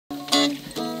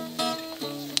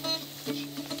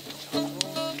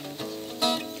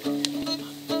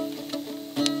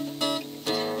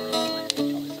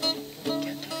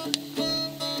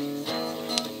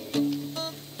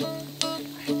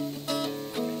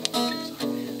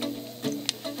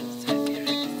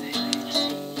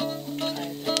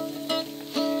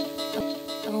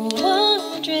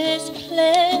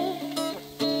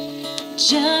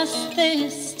just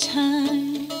this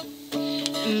time,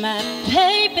 my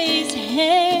baby's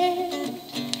hand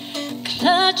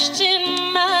clutched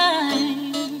in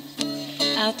mine.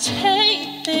 I'll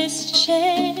take this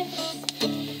chance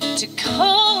to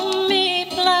call me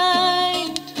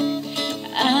blind.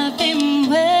 I've been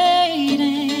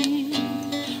waiting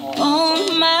all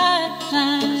my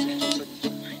life.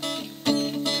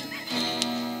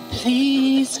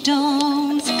 Please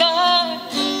don't scar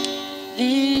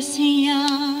this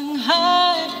young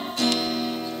heart.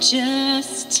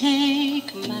 Just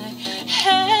take my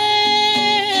hand,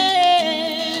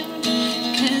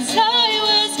 'cause I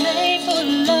was made for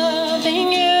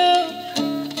loving you.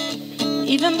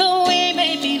 Even though we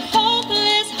may be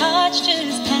hopeless, hearts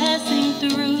just passing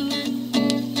through.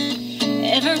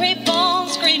 Every bone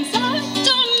screams, I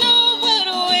don't know what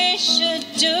we should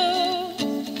do.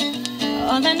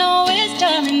 All I know is,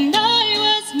 darling, I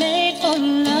was made for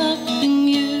loving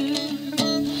you.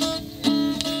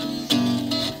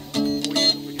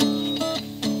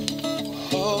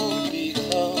 Hold me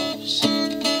close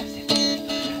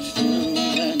through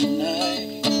the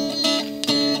night.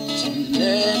 Don't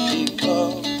let me go.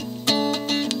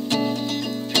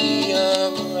 Be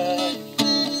alright.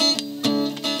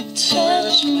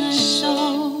 Touch my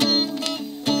soul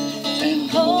and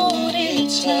hold it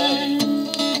tight,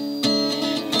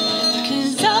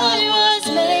 'cause I was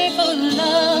made for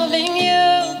loving you.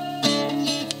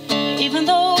 Even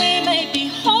though we may be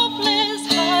hopeless,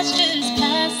 hearts just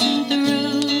passing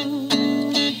through.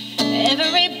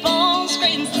 Every bone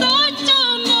screams, I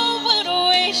don't know what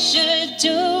we should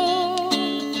do.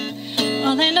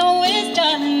 All I know is,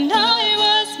 darling, I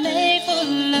was made for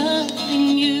loving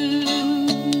you.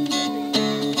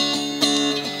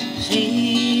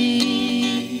 Please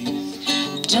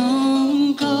don't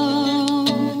go.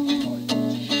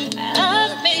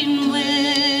 I've been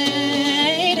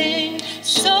waiting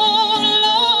so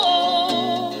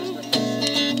long.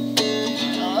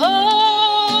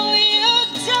 Oh, you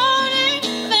don't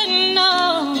even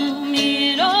know me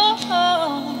at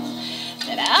all,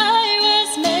 that I was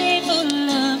made for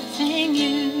loving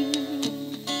you.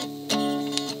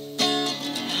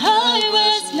 I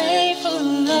was made for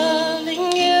loving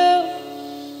you.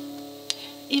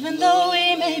 Even though we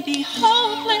may be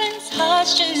hopeless,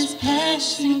 hearts just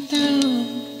passing through.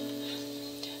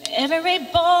 Every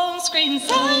bone screams,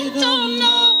 I don't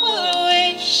know what we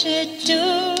should do.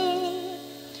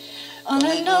 All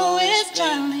I know is,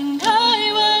 darling, I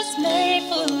was made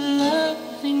for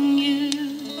loving you.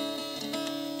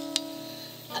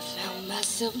 I found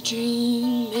myself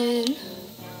dreaming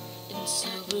in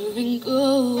silver and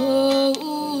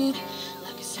gold,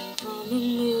 like a scene from a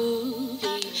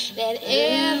movie that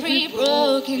every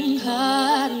broken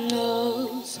heart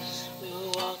knows. We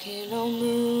were walking on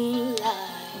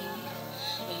moonlight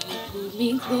and you pulled me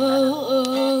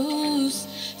close.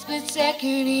 Split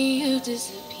second and you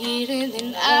disappeared, and then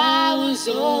I was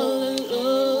all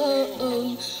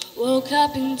alone. Woke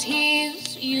up in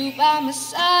tears, you by my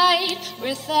side,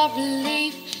 breath of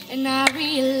relief, and I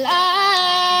realized,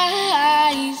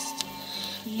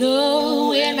 no,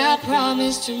 we're not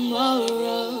promised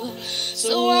tomorrow.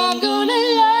 So I'm gonna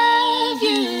love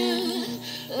you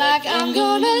like I'm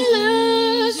gonna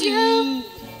lose you.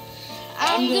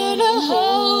 I'm gonna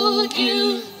hold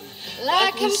you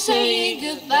like I'm saying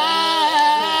goodbye.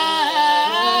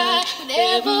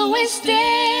 Whenever we're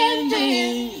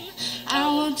standing, I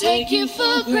won't take you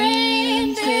for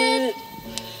granted,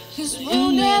 'cause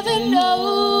we'll never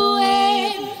know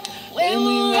when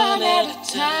we run out of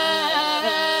time.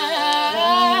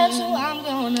 So I'm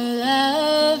gonna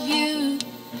love you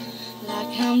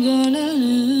like I'm gonna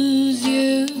lose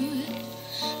you.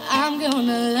 I'm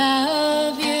gonna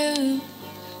love you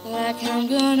like I'm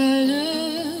gonna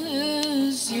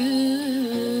lose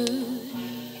you.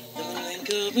 The blink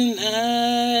of an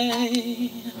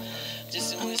eye, just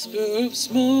a whisper of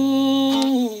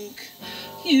smoke.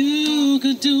 You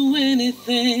could do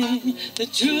anything. The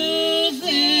truth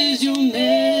is, you'll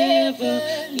never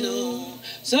know.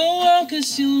 So I'll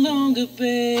kiss you longer,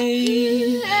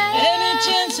 babe. Any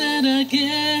chance that I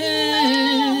get,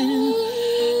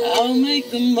 I'll make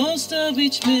the most of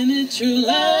each minute. True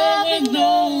love with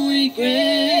no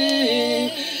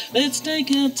regret. Let's take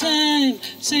our time,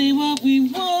 say what we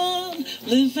want,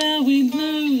 live how we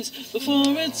lose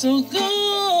before it's all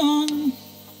gone.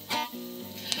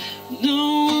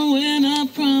 No, we're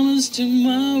not promised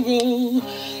tomorrow.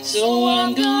 So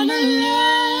I'm gonna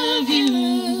love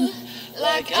you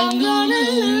like I'm gonna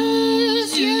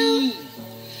lose you.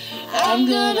 I'm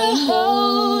gonna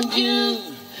hold you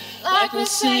like we're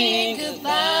saying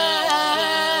goodbye.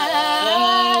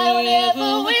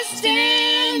 Wherever we're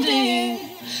standing,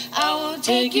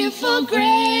 take you for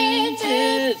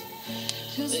granted,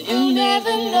 'cause you'll never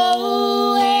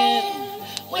know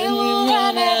when we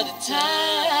run out of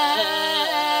time.